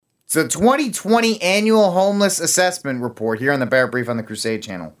So 2020 Annual Homeless Assessment Report here on the Barrett Brief on the Crusade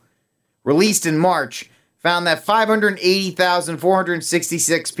channel, released in March, found that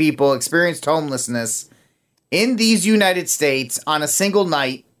 580,466 people experienced homelessness in these United States on a single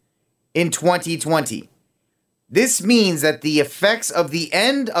night in 2020. This means that the effects of the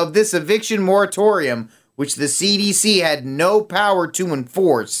end of this eviction moratorium, which the CDC had no power to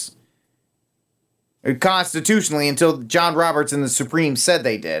enforce constitutionally until John Roberts and the Supreme said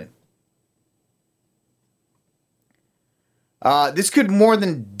they did, this could more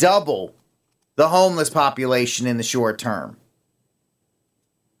than double the homeless population in the short term.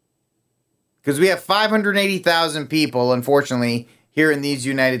 Because we have 580,000 people, unfortunately, here in these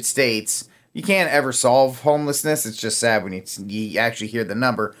United States. You can't ever solve homelessness. It's just sad when you actually hear the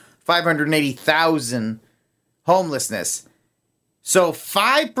number. 580,000 homelessness. So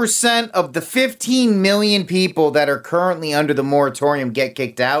 5% of the 15 million people that are currently under the moratorium get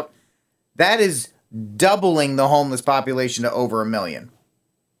kicked out. That is doubling the homeless population to over 1 million.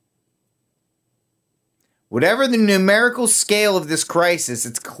 Whatever the numerical scale of this crisis,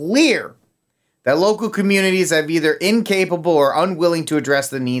 it's clear that local communities have either incapable or unwilling to address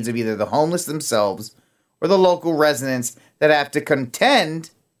the needs of either the homeless themselves or the local residents that have to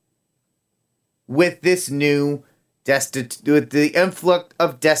contend with this new with the influx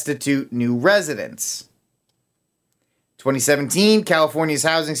of destitute new residents. 2017, California's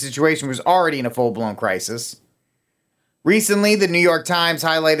housing situation was already in a full-blown crisis. Recently, the New York Times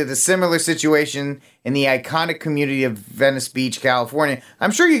highlighted a similar situation in the iconic community of Venice Beach, California.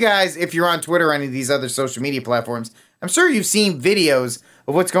 I'm sure you guys, if you're on Twitter or any of these other social media platforms, I'm sure you've seen videos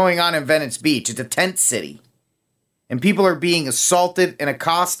of what's going on in Venice Beach. It's a tent city. And people are being assaulted and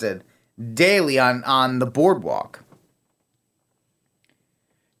accosted daily on the boardwalk.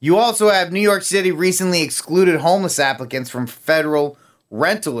 You also have New York City recently excluded homeless applicants from federal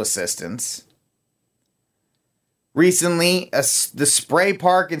rental assistance. Recently, the Spray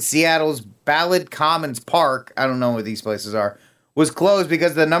Park in Seattle's Ballard Commons Park, I don't know what these places are, was closed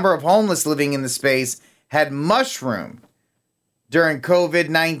because the number of homeless living in the space had mushroomed during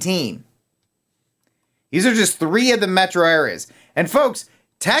COVID-19. These are just 3 of the metro areas. And folks,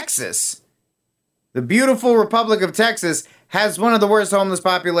 Texas, the beautiful Republic of Texas, has one of the worst homeless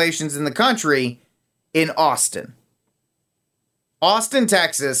populations in the country in Austin. Austin,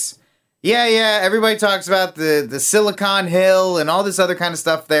 Texas. Yeah, everybody talks about the Silicon Hill and all this other kind of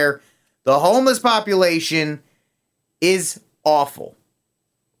stuff there. The homeless population is awful.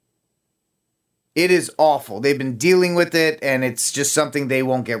 It is awful. They've been dealing with it, and it's just something they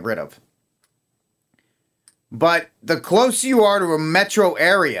won't get rid of. But the closer you are to a metro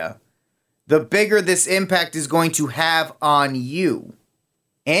area, the bigger this impact is going to have on you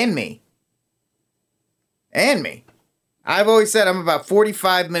and me. And me. I've always said I'm about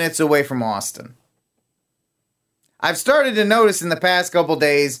 45 minutes away from Austin. I've started to notice in the past couple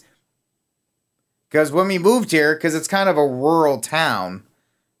days, because when we moved here, because it's kind of a rural town,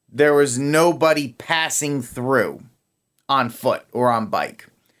 there was nobody passing through on foot or on bike.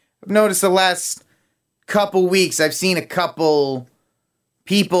 I've noticed the last couple weeks, I've seen a couple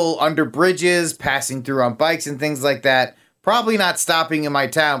people under bridges passing through on bikes and things like that. Probably not stopping in my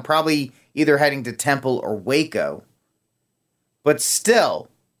town, probably either heading to Temple or Waco. But still,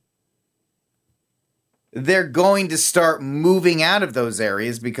 they're going to start moving out of those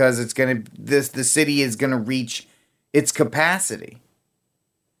areas because the city is going to reach its capacity.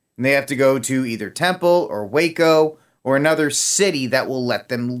 And they have to go to either Temple or Waco or another city that will let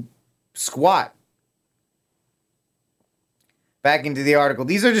them squat. Back into the article.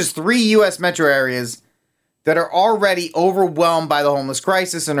 These are just 3 U.S. metro areas that are already overwhelmed by the homeless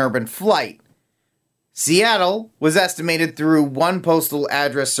crisis and urban flight. Seattle was estimated through one postal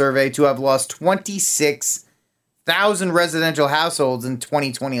address survey to have lost 26,000 residential households in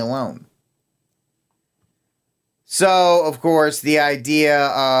 2020 alone. So, of course, the idea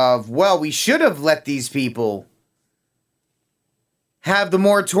of, well, we should have let these people have the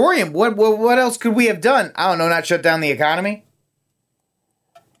moratorium. What else could we have done? I don't know, not shut down the economy?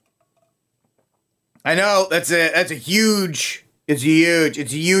 I know, it's a huge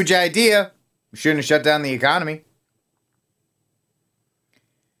idea. We shouldn't have shut down the economy.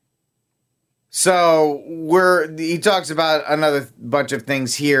 So he talks about another bunch of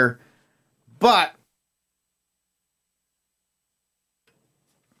things here, but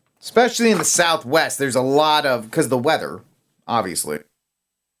especially in the Southwest, there's a lot of, because the weather, obviously,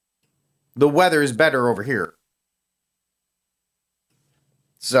 the weather is better over here.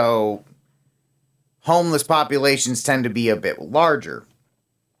 So homeless populations tend to be a bit larger.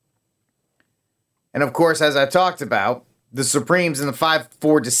 And of course, as I talked about, the Supremes in the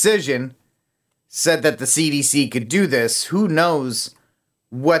 5-4 decision said that the CDC could do this. Who knows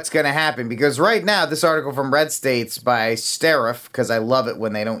what's going to happen? Because right now, this article from Red States by Stariff, because I love it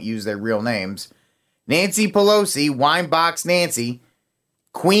when they don't use their real names. Nancy Pelosi, Winebox Nancy,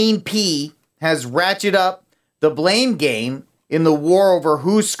 Queen P, has ratcheted up the blame game in the war over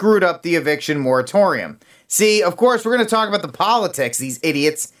who screwed up the eviction moratorium. See, of course, we're going to talk about the politics, these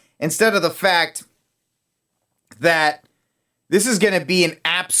idiots, instead of the fact that this is going to be an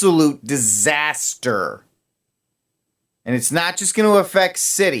absolute disaster. And it's not just going to affect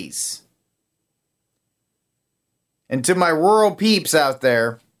cities. And to my rural peeps out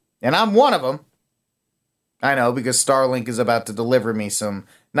there, and I'm one of them, I know, because Starlink is about to deliver me some,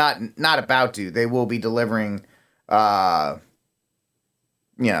 not about to, they will be delivering,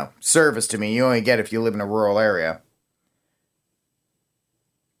 service to me. You only get if you live in a rural area.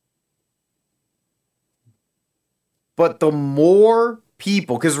 But the more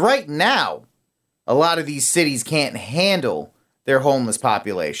people, because right now, a lot of these cities can't handle their homeless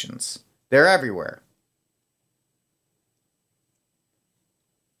populations. They're everywhere.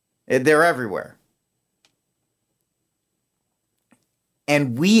 They're everywhere.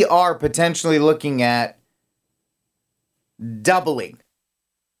 And we are potentially looking at doubling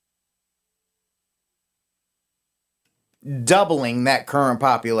that current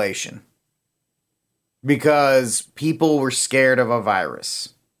population. Because people were scared of a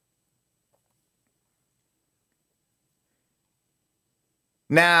virus.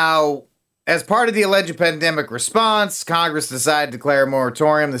 Now, as part of the alleged pandemic response, Congress decided to declare a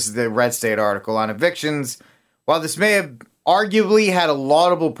moratorium. This is the Red State article on evictions. While this may have arguably had a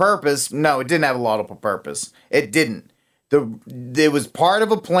laudable purpose, no, it didn't have a laudable purpose. It didn't. It was part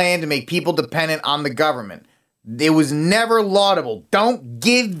of a plan to make people dependent on the government. It was never laudable. Don't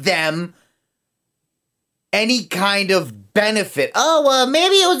give them any kind of benefit. Oh, well,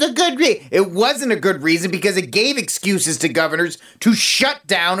 maybe it was a good reason. It wasn't a good reason because it gave excuses to governors to shut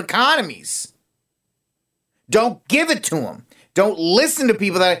down economies. Don't give it to them. Don't listen to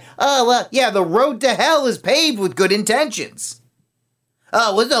people that, the road to hell is paved with good intentions.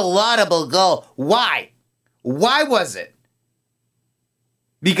 Oh, it was a laudable goal. Why? Why was it?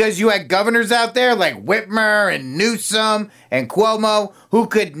 Because you had governors out there like Whitmer and Newsom and Cuomo who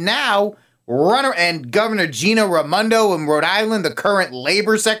could now and Governor Gina Raimondo in Rhode Island, the current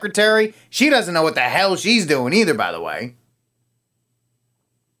labor secretary, she doesn't know what the hell she's doing either, by the way.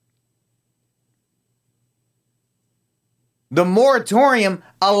 The moratorium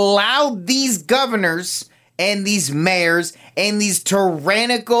allowed these governors and these mayors and these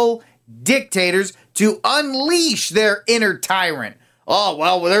tyrannical dictators to unleash their inner tyrant. Oh,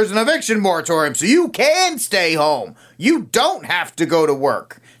 well, there's an eviction moratorium, so you can stay home. You don't have to go to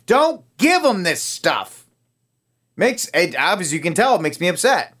work. Don't give them this stuff. Obviously, you can tell it makes me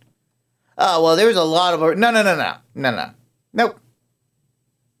upset. Oh, well, there's a lot of... No. Nope.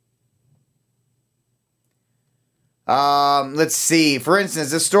 Let's see. For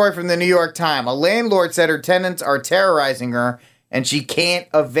instance, this story from the New York Times. A landlord said her tenants are terrorizing her and she can't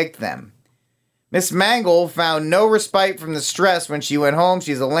evict them. Miss Mangle found no respite from the stress when she went home.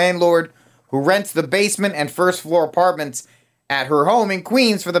 She's a landlord who rents the basement and first floor apartments at her home in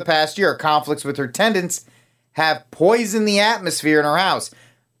Queens for the past year. Conflicts with her tenants have poisoned the atmosphere in her house.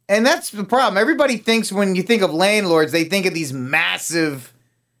 And that's the problem. Everybody thinks when you think of landlords, they think of these massive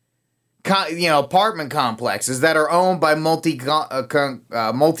apartment complexes that are owned by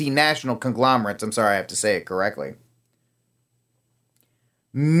multinational conglomerates. I'm sorry, I have to say it correctly.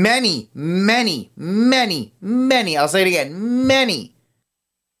 Many, I'll say it again, many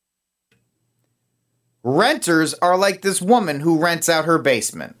renters are like this woman who rents out her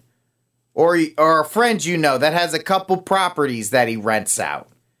basement. Or a friend that has a couple properties that he rents out.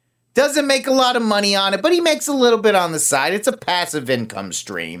 Doesn't make a lot of money on it, but he makes a little bit on the side. It's a passive income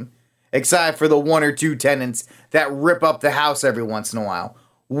stream. Except for the one or two tenants that rip up the house every once in a while.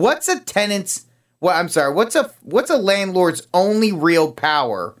 What's a landlord's only real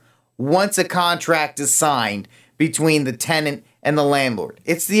power once a contract is signed between the tenant and the landlord?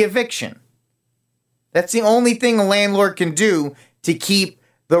 It's the eviction. That's the only thing a landlord can do to keep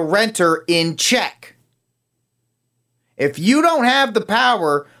the renter in check. If you don't have the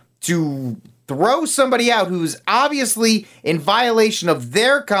power to throw somebody out who's obviously in violation of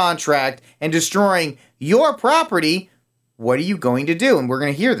their contract and destroying your property, what are you going to do? And we're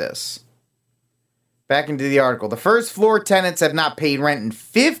going to hear this. Back into the article. The first floor tenants have not paid rent in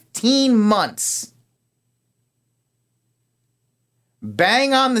 15 months.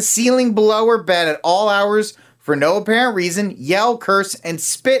 Bang on the ceiling below her bed at all hours for no apparent reason, yell, curse, and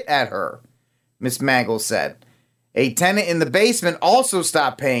spit at her, Miss Mangle said. A tenant in the basement also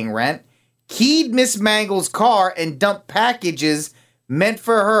stopped paying rent, keyed Miss Mangle's car, and dumped packages meant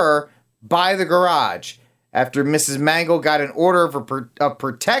for her by the garage. After Mrs. Mangle got an order of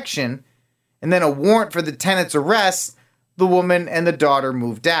protection and then a warrant for the tenant's arrest, the woman and the daughter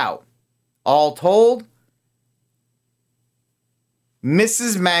moved out. All told,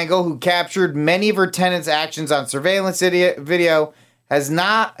 Mrs. Mangle, who captured many of her tenants' actions on surveillance video, has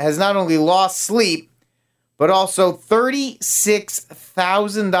not only lost sleep, but also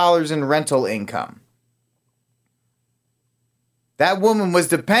 $36,000 in rental income. That woman was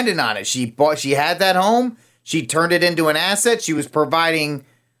dependent on it. She had that home. She turned it into an asset. She was providing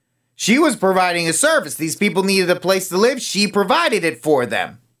a service. These people needed a place to live. She provided it for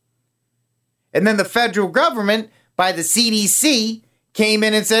them. And then the federal government, by the CDC, came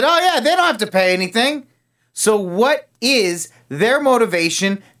in and said, oh yeah, they don't have to pay anything. So what is their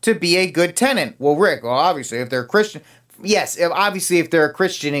motivation to be a good tenant? Well, Rick, obviously, if they're a Christian, yes, obviously, if they're a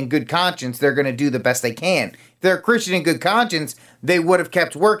Christian in good conscience, they're going to do the best they can. If they're a Christian in good conscience, they would have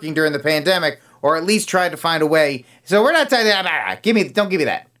kept working during the pandemic, or at least tried to find a way. So we're not telling you, don't give me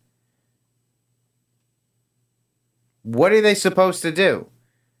that. What are they supposed to do?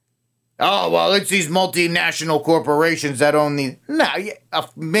 Oh, well, it's these multinational corporations that own the... No,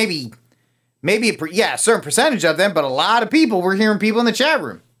 maybe a certain percentage of them, but a lot of people, we're hearing people in the chat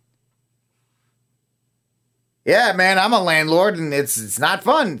room. Yeah, man, I'm a landlord, and it's not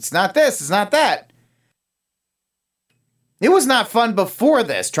fun. It's not this, it's not that. It was not fun before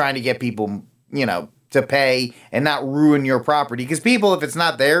this, trying to get people, to pay and not ruin your property. Because people, if it's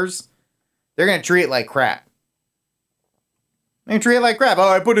not theirs, they're going to treat it like crap. They treat it like crap. Oh,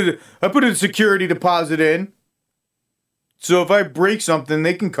 I put a security deposit in. So if I break something,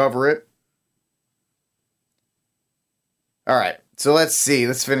 they can cover it. All right. So let's see.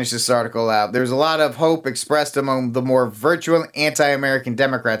 Let's finish this article out. There's a lot of hope expressed among the more virtual anti-American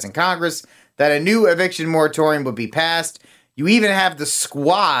Democrats in Congress that a new eviction moratorium would be passed. You even have the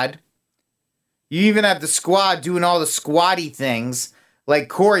squad doing all the squatty things, like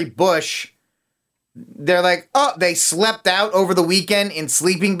Cori Bush. They're like, oh, they slept out over the weekend in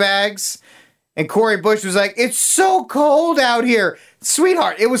sleeping bags. And Cori Bush was like, it's so cold out here.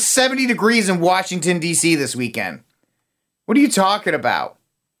 Sweetheart, it was 70 degrees in Washington, D.C. this weekend. What are you talking about?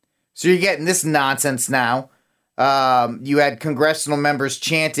 So you're getting this nonsense now. You had congressional members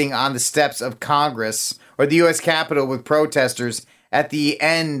chanting on the steps of Congress or the U.S. Capitol with protesters at the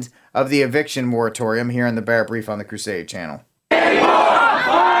end of the eviction moratorium here in the Barrett Brief on the Crusade channel.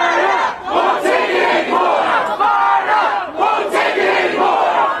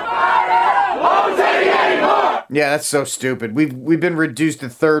 Yeah, that's so stupid. We've been reduced to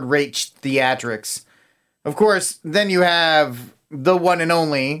third-rate theatrics. Of course, then you have the one and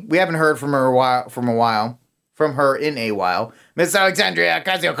only. We haven't heard from her in a while. Miss Alexandria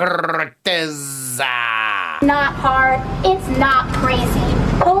Ocasio-Cortez. Not hard. It's not crazy.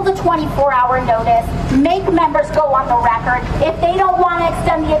 Pull the 24-hour notice. Make members go on the record. If they don't want to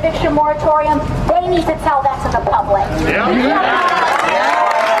extend the eviction moratorium, they need to tell that to the public.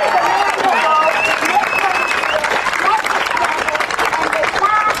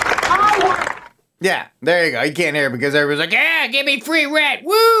 Yeah, there you go. You can't hear it because everybody's like, yeah, give me free rent.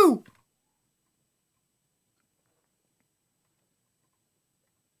 Woo!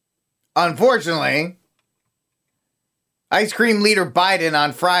 Unfortunately, ice cream leader Biden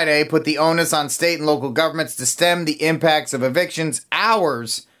on Friday put the onus on state and local governments to stem the impacts of evictions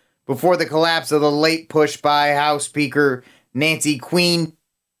hours before the collapse of the late push by House Speaker Nancy Queen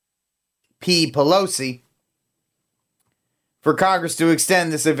P. Pelosi for Congress to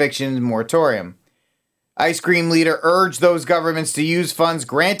extend this eviction moratorium. Ice cream leader urged those governments to use funds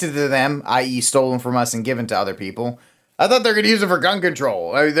granted to them, i.e. stolen from us and given to other people. I thought they're going to use it for gun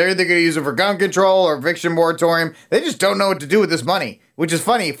control. They're either going to use it for gun control or eviction moratorium. They just don't know what to do with this money, which is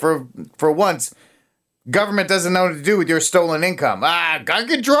funny for once. Government doesn't know what to do with your stolen income. Gun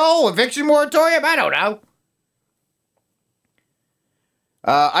control, eviction moratorium? I don't know.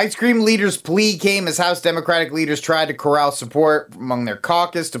 Ice cream leaders' plea came as House Democratic leaders tried to corral support among their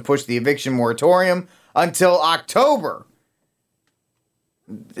caucus to push the eviction moratorium until October.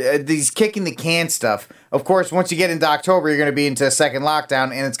 These kicking the can stuff. Of course, once you get into October, you're going to be into a second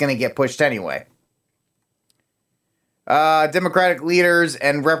lockdown, and it's going to get pushed anyway. Democratic leaders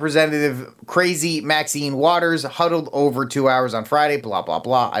and Representative Crazy Maxine Waters huddled over 2 hours on Friday. Blah, blah,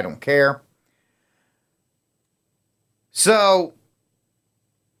 blah. I don't care. So,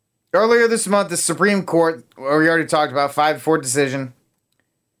 earlier this month, the Supreme Court, we already talked about, 5-4 decision.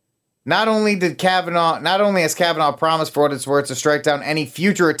 Not only has Kavanaugh promised for what it's worth to strike down any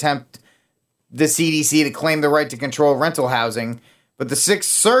future attempt the CDC to claim the right to control rental housing, but the Sixth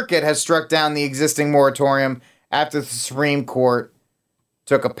Circuit has struck down the existing moratorium after the Supreme Court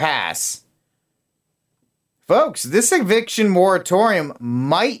took a pass. Folks, this eviction moratorium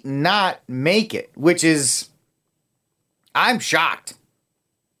might not make it, which is... I'm shocked.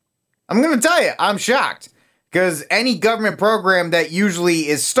 I'm going to tell you, I'm shocked. Because any government program that usually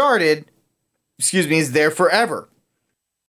is started, is there forever.